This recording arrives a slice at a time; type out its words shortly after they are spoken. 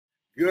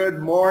Good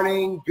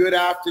morning, good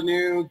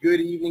afternoon,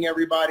 good evening,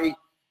 everybody.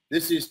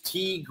 This is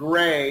T.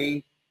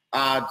 Gray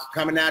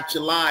coming at you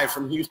live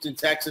from Houston,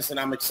 Texas, and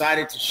I'm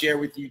excited to share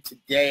with you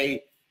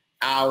today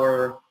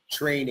our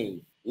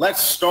training.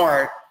 Let's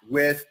start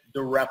with the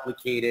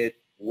replicated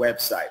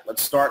website.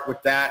 Let's start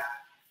with that.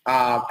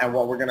 And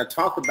what we're going to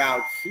talk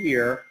about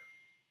here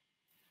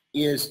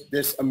is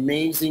this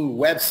amazing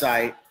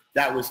website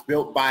that was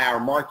built by our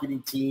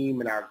marketing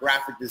team and our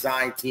graphic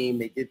design team.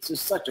 They did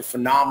just such a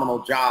phenomenal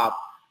job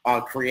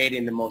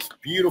creating the most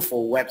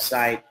beautiful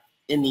website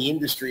in the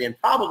industry and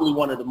probably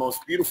one of the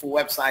most beautiful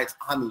websites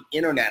on the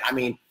internet. I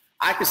mean,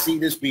 I could see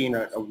this being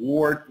an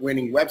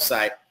award-winning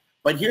website,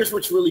 but here's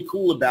what's really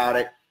cool about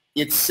it.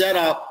 It's set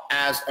up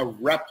as a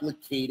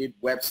replicated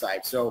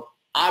website. So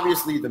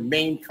obviously the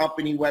main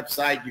company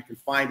website, you can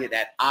find it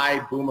at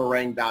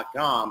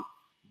ibuumerang.com,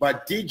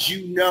 but did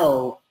you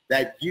know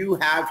that you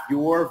have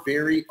your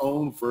very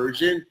own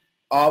version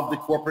of the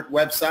corporate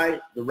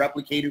website, the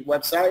replicated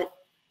website?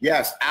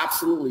 Yes,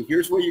 absolutely.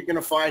 Here's where you're going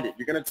to find it.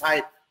 You're going to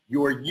type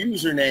your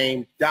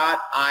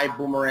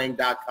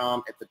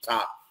username.iboomerang.com at the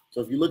top.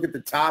 So if you look at the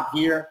top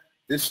here,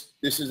 this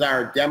is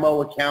our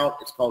demo account.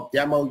 It's called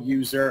Demo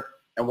User.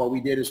 And what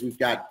we did is we've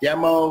got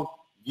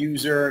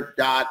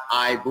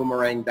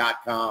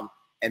demouser.iboomerang.com,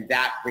 and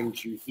that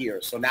brings you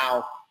here. So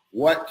now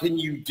what can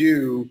you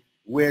do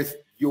with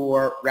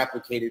your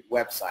replicated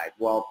website?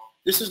 Well,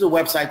 this is the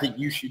website that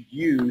you should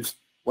use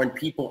when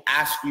people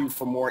ask you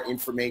for more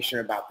information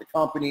about the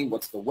company,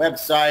 what's the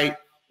website,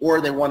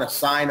 or they want to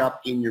sign up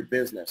in your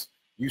business.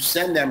 You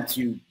send them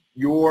to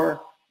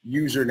your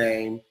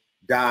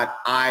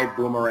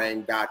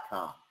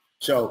username.iboomerang.com.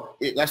 So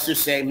let's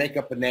just say, make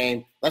up a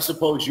name. Let's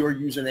suppose your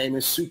username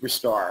is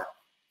Superstar.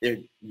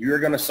 If you're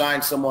going to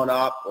sign someone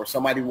up or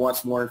somebody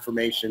wants more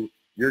information,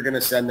 you're going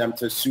to send them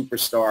to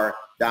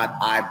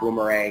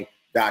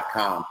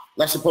superstar.iboomerang.com.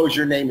 Let's suppose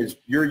your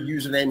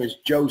username is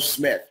Joe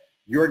Smith.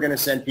 You're going to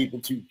send people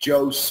to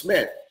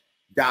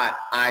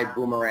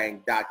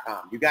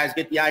joesmith.iboomerang.com. You guys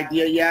get the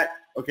idea yet?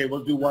 Okay,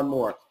 we'll do one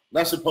more.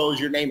 Let's suppose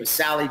your name is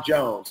Sally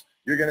Jones.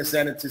 You're going to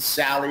send it to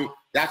Sally.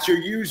 That's your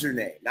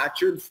username,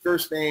 not your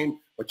first name,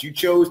 but you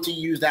chose to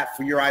use that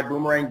for your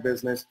iBoomerang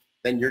business.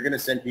 Then you're going to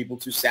send people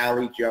to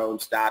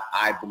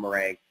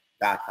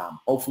sallyjones.iboomerang.com.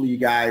 Hopefully you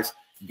guys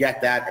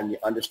get that and you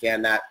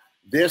understand that.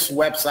 This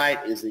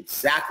website is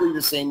exactly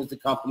the same as the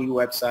company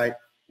website.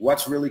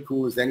 What's really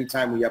cool is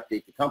anytime we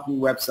update the company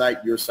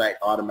website, your site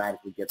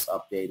automatically gets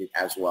updated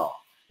as well.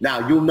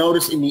 Now, you'll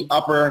notice in the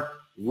upper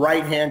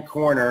right-hand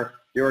corner,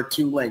 there are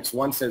two links.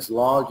 One says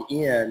log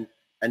in,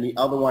 and the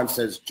other one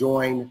says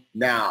join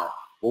now.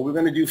 What we're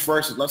going to do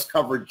first is let's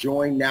cover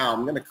join now.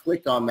 I'm going to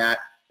click on that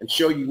and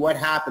show you what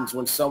happens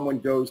when someone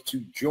goes to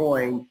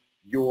join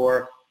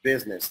your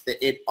business.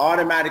 It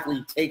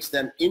automatically takes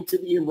them into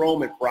the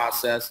enrollment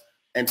process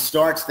and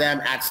starts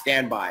them at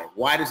standby.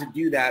 Why does it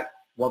do that?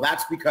 Well,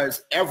 that's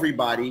because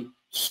everybody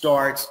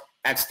starts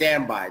at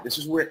standby. This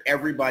is where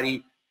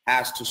everybody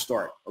has to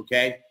start,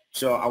 okay?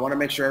 So I want to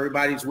make sure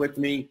everybody's with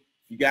me.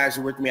 If you guys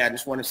are with me, I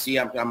just want to see,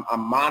 I'm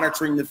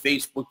monitoring the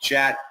Facebook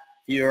chat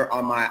here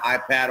on my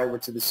iPad over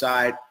to the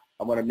side.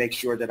 I want to make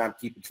sure that I'm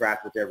keeping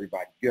track with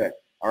everybody. Good.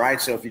 All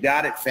right, so if you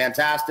got it,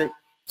 fantastic.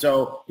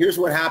 So here's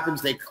what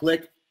happens. They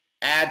click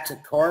Add to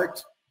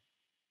Cart.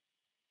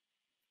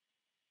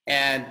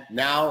 And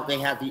now they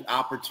have the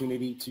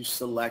opportunity to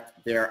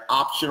select their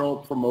optional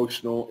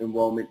promotional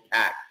enrollment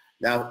pack.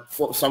 Now,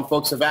 some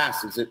folks have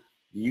asked, do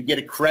you get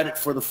a credit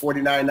for the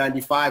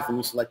 $49.95 when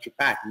you select your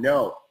pack?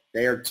 No,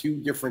 they are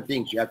two different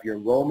things. You have your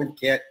enrollment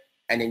kit,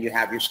 and then you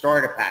have your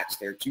starter packs.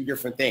 They're two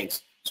different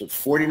things. So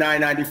it's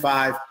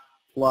 $49.95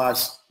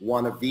 plus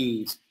one of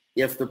these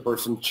if the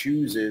person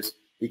chooses,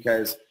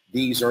 because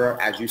these are,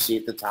 as you see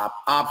at the top,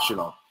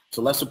 optional.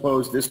 So let's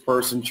suppose this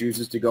person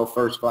chooses to go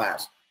first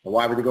class. And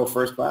why would they go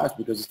first class?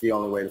 Because it's the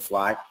only way to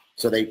fly.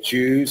 So they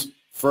choose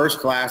first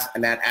class,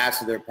 and that adds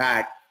to their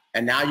pack.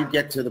 And now you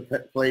get to the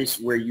place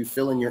where you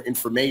fill in your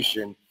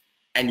information,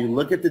 and you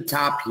look at the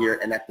top here,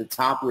 and at the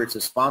top where it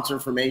says sponsor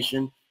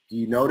information, do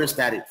you notice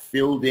that it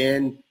filled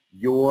in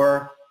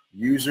your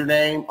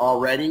username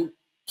already?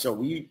 So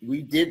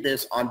we did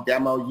this on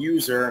Demo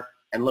User,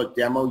 and look,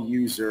 Demo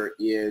User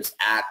is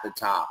at the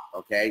top,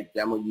 okay?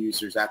 Demo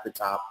User is at the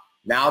top.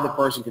 Now the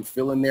person can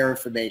fill in their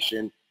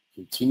information,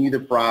 continue the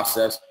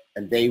process,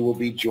 and they will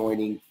be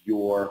joining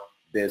your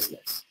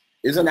business.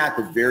 Isn't that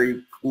the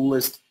very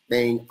coolest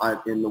thing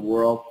in the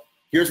world?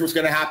 Here's what's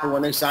going to happen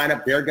when they sign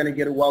up. They're going to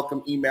get a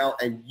welcome email,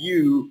 and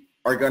you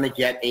are going to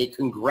get a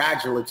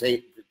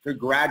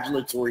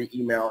congratulatory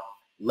email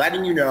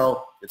letting you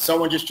know that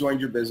someone just joined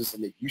your business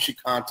and that you should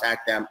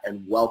contact them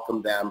and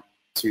welcome them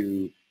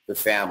to the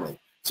family.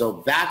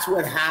 So that's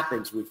what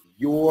happens with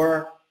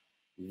your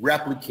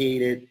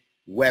replicated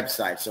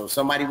website. So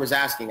somebody was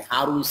asking,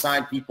 how do we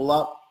sign people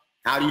up?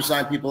 How do you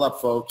sign people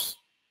up, folks?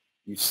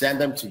 You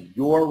send them to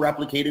your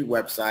replicated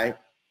website,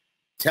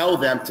 tell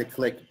them to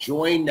click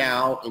join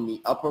now in the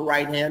upper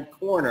right-hand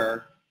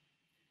corner,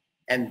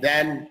 and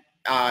then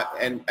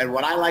and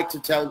what I like to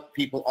tell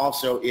people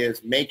also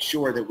is make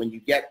sure that when you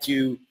get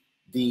to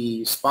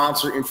the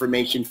sponsor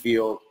information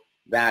field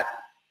that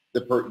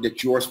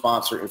that your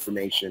sponsor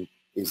information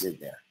is in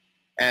there.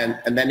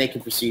 And then they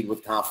can proceed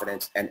with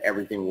confidence and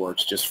everything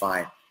works just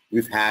fine.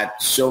 We've had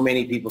so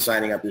many people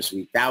signing up this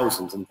week,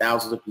 thousands and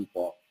thousands of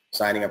people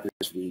signing up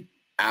this week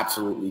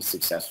absolutely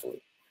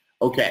successfully.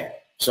 Okay,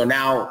 so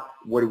now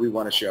what do we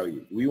want to show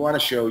you? We want to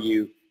show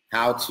you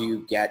how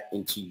to get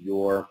into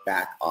your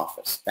back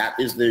office. That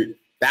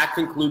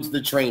concludes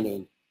the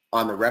training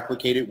on the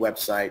Replicated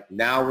website.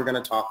 Now we're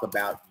going to talk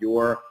about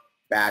your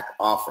back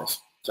office.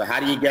 So how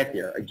do you get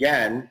there?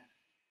 Again,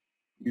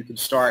 you can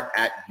start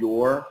at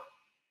your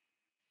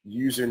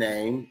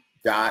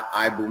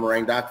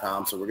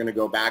username.iboomerang.com. So we're going to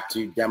go back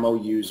to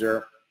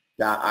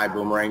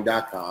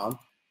demouser.iboomerang.com.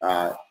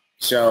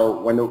 So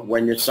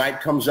when your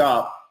site comes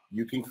up,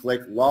 you can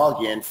click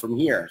login from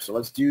here. So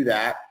let's do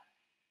that.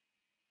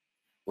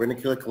 We're going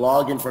to click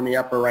login from the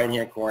upper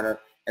right-hand corner,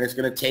 and it's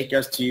going to take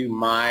us to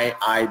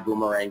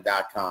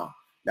myiBoomerang.com.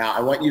 Now,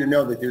 I want you to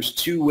know that there's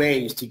two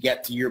ways to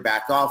get to your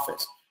back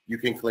office. You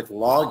can click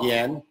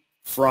login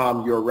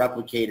from your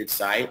Replicated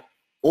site,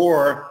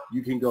 or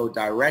you can go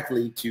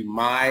directly to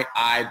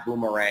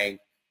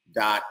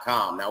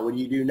myiBoomerang.com. Now, what do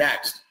you do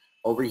next?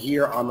 Over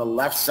here on the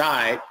left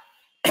side,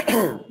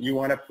 you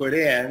want to put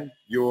in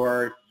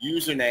your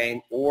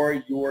username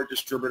or your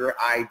distributor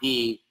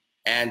ID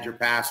and your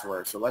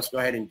password. So let's go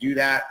ahead and do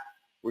that.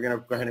 We're going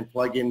to go ahead and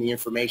plug in the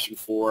information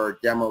for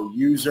demo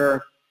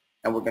user,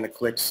 and we're going to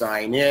click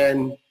sign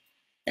in,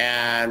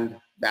 and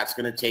that's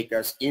going to take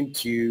us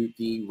into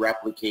the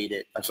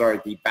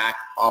the back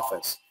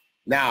office.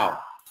 Now,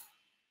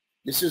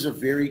 this is a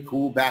very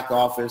cool back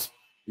office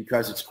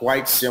because it's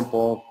quite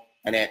simple,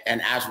 and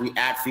as we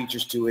add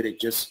features to it,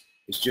 it's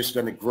just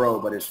going to grow,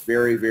 but it's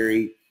very,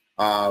 very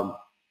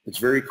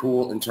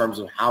cool in terms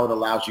of how it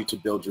allows you to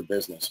build your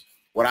business.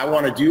 What I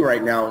want to do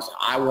right now is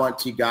I want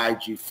to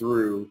guide you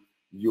through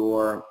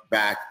your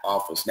back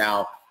office.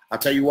 Now, I'll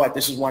tell you what,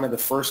 this is one of the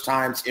first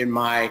times in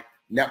my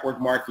network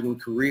marketing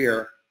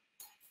career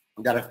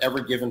that I've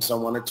ever given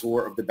someone a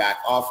tour of the back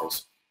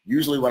office.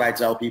 Usually what I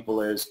tell people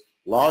is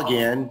log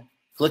in,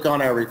 click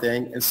on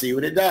everything, and see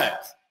what it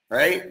does,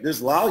 right?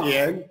 Just log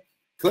in,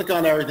 click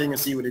on everything, and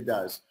see what it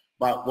does.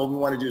 But what we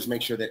want to do is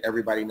make sure that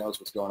everybody knows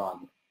what's going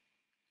on.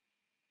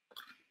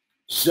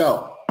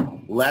 So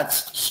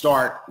let's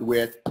start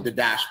with the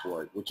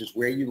dashboard, which is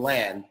where you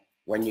land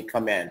when you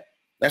come in.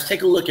 Let's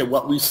take a look at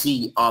what we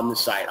see on the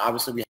site.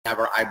 Obviously, we have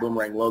our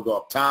iBoomerang logo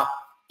up top.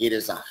 It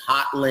is a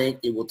hot link.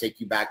 It will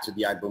take you back to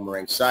the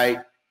iBoomerang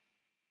site.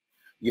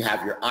 You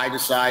have your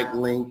iDecide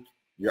link,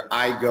 your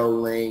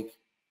iGo link,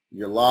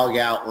 your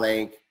logout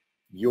link,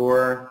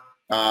 your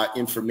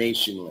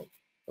information link,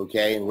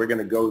 okay? And we're going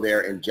to go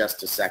there in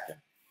just a second.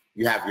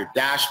 You have your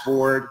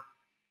dashboard,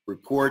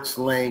 reports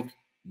link,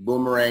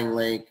 boomerang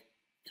link,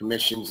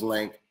 commissions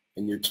link,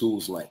 and your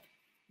tools link.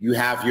 You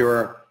have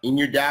in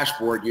your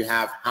dashboard, you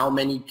have how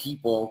many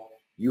people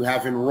you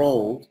have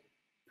enrolled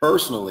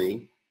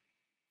personally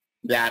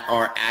that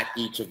are at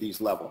each of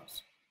these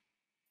levels.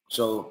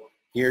 So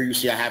here you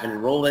see I haven't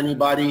enrolled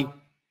anybody,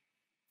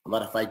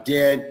 but if I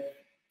did,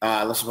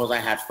 let's suppose I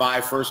had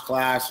 5 first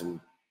class and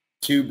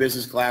 2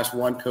 business class,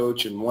 1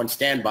 coach, and 1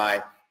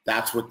 standby,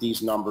 that's what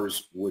these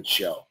numbers would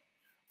show.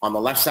 On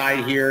the left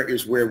side here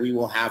is where we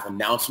will have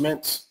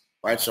announcements,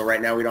 right? So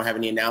right now we don't have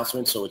any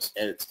announcements, so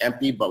it's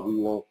empty, but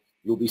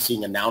you'll be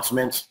seeing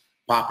announcements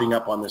popping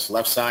up on this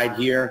left side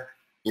here.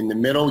 In the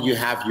middle, you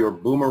have your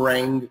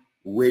boomerang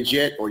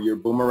widget or your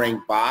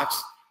boomerang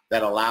box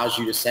that allows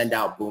you to send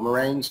out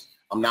boomerangs.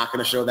 I'm not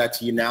going to show that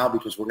to you now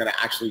because we're going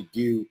to actually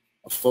do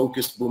a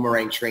focused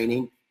boomerang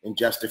training in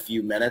just a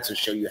few minutes and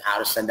show you how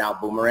to send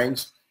out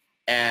boomerangs.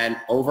 And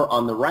over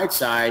on the right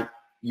side,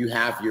 you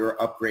have your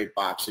upgrade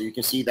box. So you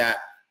can see that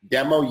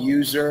demo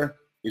user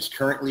is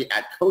currently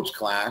at coach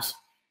class,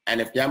 and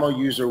if demo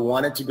user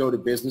wanted to go to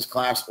business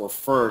class or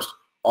first,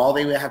 all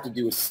they would have to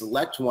do is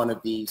select one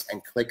of these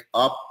and click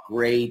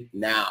upgrade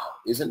now.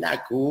 Isn't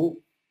that cool?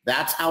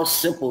 That's how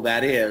simple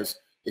that is.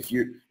 If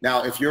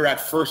you're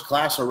at first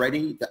class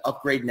already, the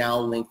upgrade now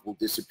link will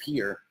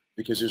disappear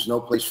because there's no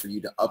place for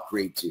you to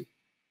upgrade to,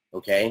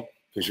 okay?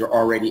 Because you're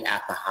already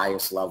at the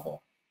highest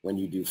level when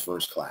you do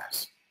first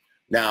class.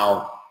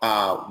 Now,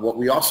 what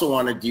we also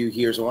want to do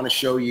here is I want to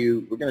show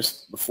you,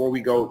 before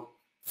we go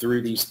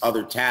through these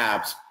other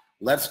tabs,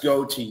 let's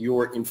go to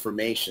your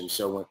information.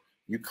 So when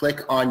you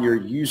click on your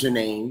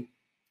username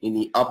in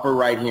the upper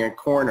right-hand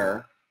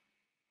corner,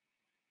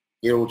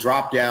 it'll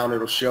drop down,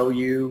 it'll show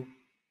you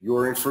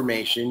your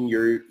information,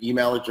 your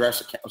email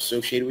address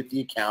associated with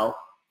the account,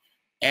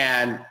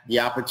 and the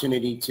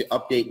opportunity to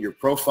update your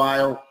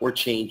profile or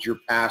change your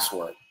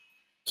password.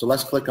 So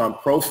let's click on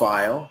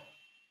profile.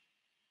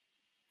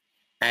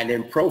 And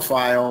in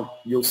profile,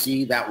 you'll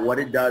see that what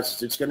it does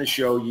is it's going to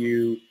show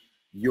you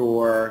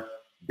your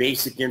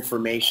basic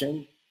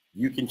information.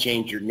 You can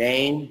change your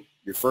name,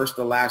 your first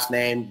and last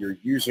name, your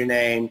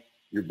username,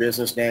 your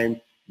business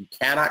name. You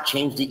cannot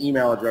change the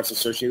email address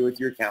associated with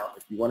your account.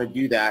 If you want to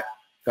do that,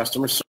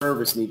 customer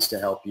service needs to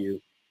help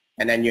you.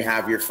 and then you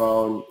have your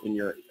phone and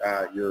your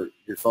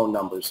phone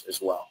numbers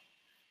as well.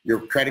 Your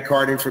credit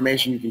card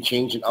information, you can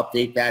change and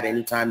update that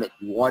anytime that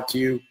you want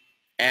to,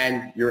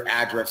 and your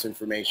address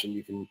information,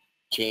 you can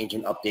change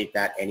and update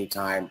that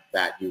anytime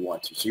that you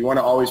want to. So you want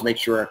to always make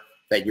sure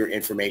that your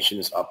information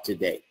is up to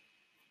date.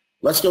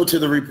 Let's go to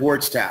the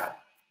reports tab.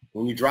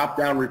 When you drop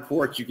down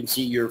reports, you can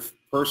see your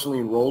personally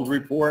enrolled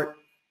report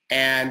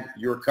and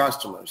your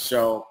customers.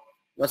 So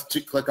let's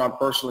click on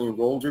personally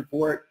enrolled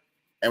report.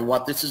 And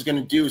what this is going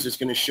to do is it's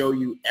going to show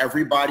you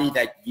everybody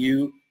that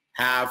you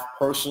have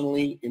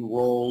personally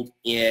enrolled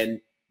in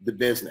the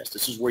business.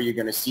 This is where you're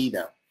going to see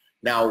them.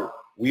 Now,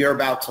 we are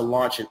about to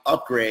launch an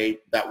upgrade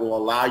that will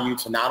allow you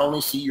to not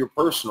only see your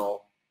personally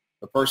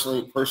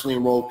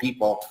enrolled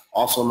people,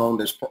 also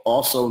known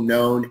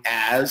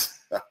as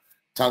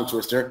tongue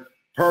twister,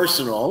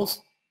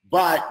 personals,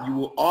 but you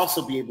will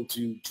also be able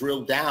to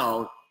drill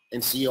down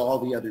and see all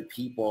the other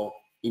people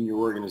in your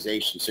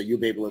organization. So you'll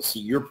be able to see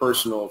your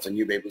personals, and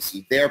you'll be able to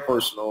see their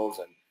personals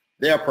and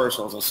their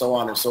personals, and so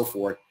on and so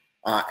forth.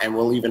 And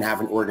we'll even have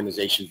an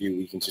organization view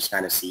where you can just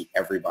kind of see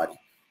everybody.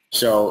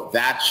 So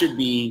that should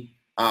be,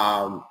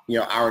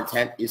 our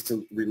intent is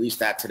to release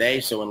that today.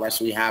 So unless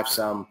we have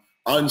some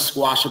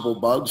unsquashable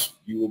bugs,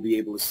 you will be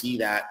able to see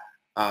that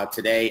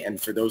today.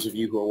 And for those of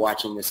you who are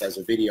watching this as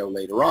a video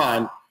later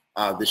on,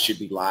 this should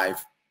be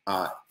live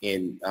at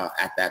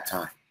that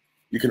time.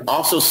 You can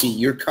also see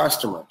your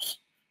customers.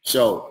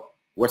 So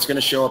what's going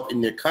to show up in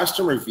the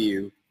customer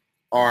view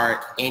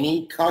are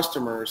any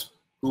customers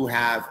who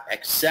have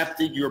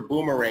accepted your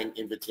Boomerang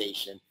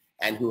invitation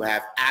and who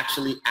have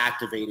actually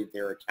activated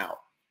their account.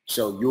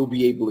 So you'll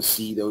be able to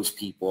see those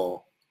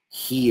people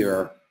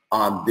here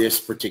on this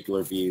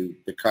particular view,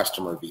 the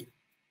customer view,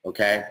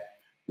 okay?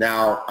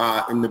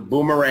 Now, in the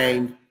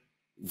Boomerang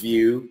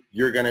view,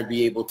 you're going to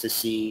be able to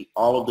see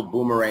all of the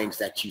boomerangs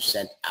that you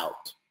sent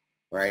out,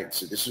 right?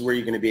 So this is where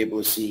you're going to be able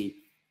to see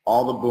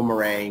all the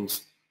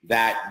boomerangs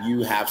that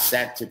you have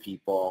sent to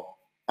people,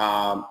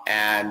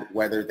 and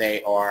whether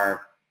they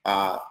are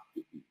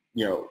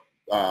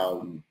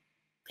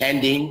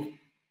pending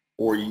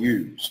or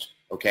used.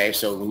 Okay,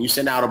 so when you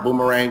send out a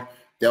boomerang,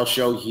 they'll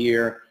show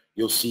here.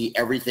 You'll see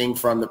everything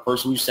from the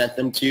person you sent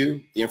them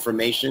to, the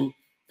information,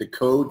 the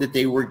code that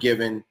they were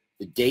given,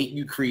 the date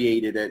you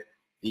created it,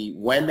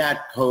 when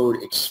that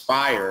code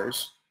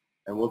expires,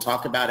 and we'll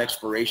talk about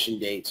expiration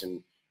dates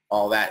and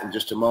all that in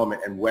just a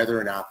moment, and whether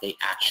or not they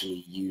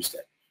actually used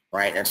it,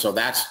 right? And so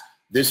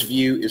this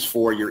view is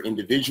for your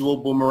individual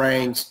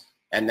boomerangs,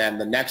 and then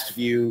the next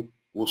view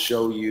will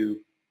show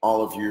you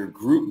all of your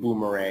group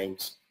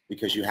boomerangs,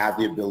 because you have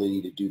the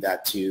ability to do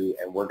that too.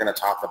 And we're going to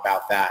talk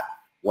about that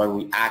when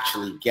we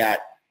actually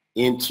get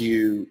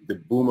into the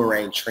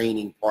boomerang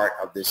training part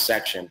of this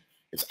section.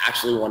 It's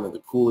actually one of the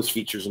coolest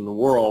features in the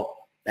world,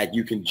 that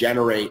you can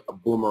generate a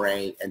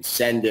boomerang and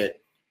send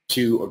it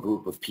to a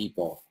group of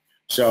people.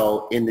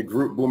 So in the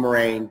group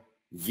boomerang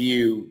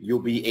view, you'll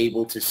be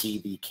able to see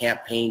the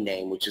campaign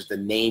name, which is the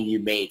name you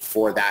made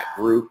for that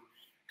group,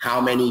 how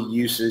many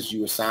uses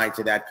you assigned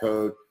to that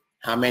code,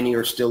 how many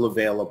are still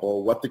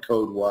available, what the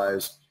code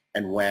was,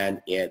 and when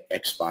it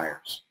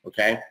expires,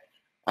 okay?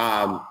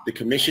 The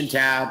commission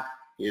tab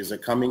is a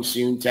coming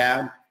soon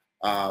tab.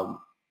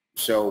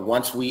 So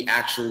once we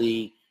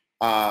actually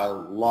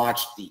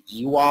launch the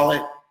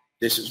e-wallet,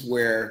 this is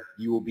where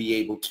you will be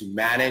able to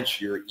manage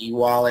your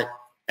e-wallet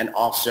and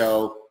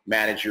also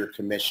manage your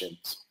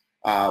commissions.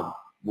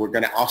 We're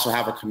going to also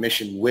have a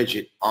commission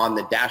widget on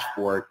the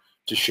dashboard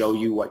to show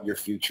you what your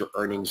future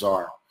earnings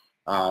are.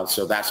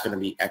 So that's going to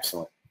be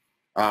excellent.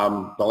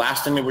 The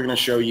last thing that we're going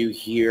to show you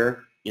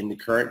here in the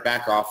current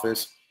back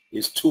office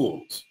is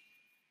tools.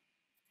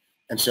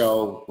 And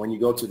so when you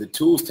go to the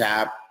tools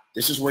tab,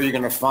 this is where you're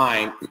going to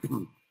find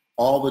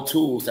all the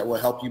tools that will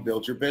help you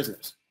build your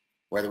business,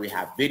 whether we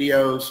have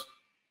videos,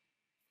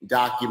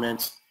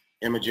 documents,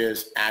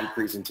 images, and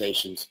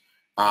presentations.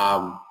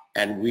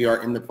 And we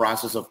are in the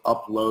process of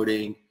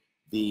uploading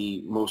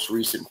the most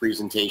recent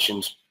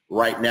presentations.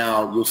 Right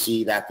now, you'll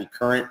see that the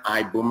current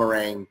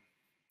iBoomerang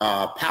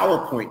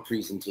PowerPoint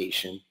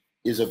presentation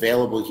is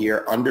available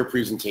here under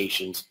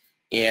presentations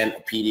in a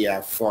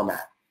PDF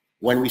format.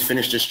 When we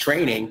finish this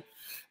training,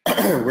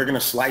 we're going to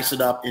slice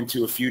it up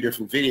into a few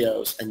different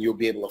videos, and you'll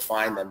be able to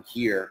find them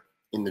here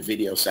in the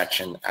video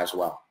section as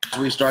well. As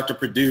we start to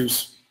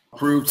produce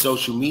approved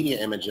social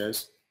media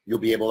images, you'll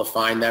be able to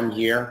find them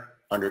here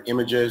under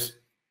images,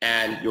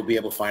 and you'll be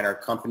able to find our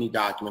company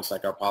documents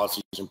like our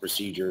policies and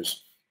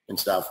procedures and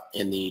stuff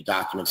in the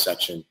document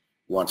section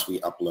once we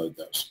upload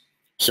those.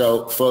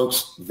 So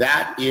folks,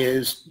 that's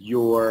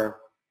your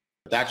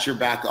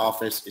back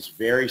office. It's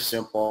very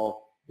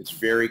simple. It's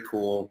very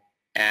cool.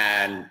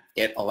 And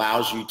it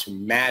allows you to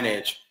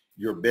manage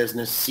your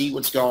business, see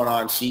what's going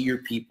on, see your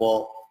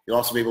people. You'll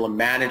also be able to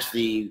manage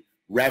the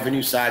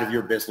revenue side of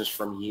your business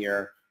from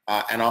here,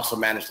 and also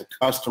manage the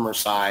customer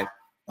side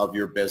of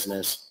your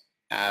business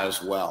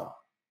as well.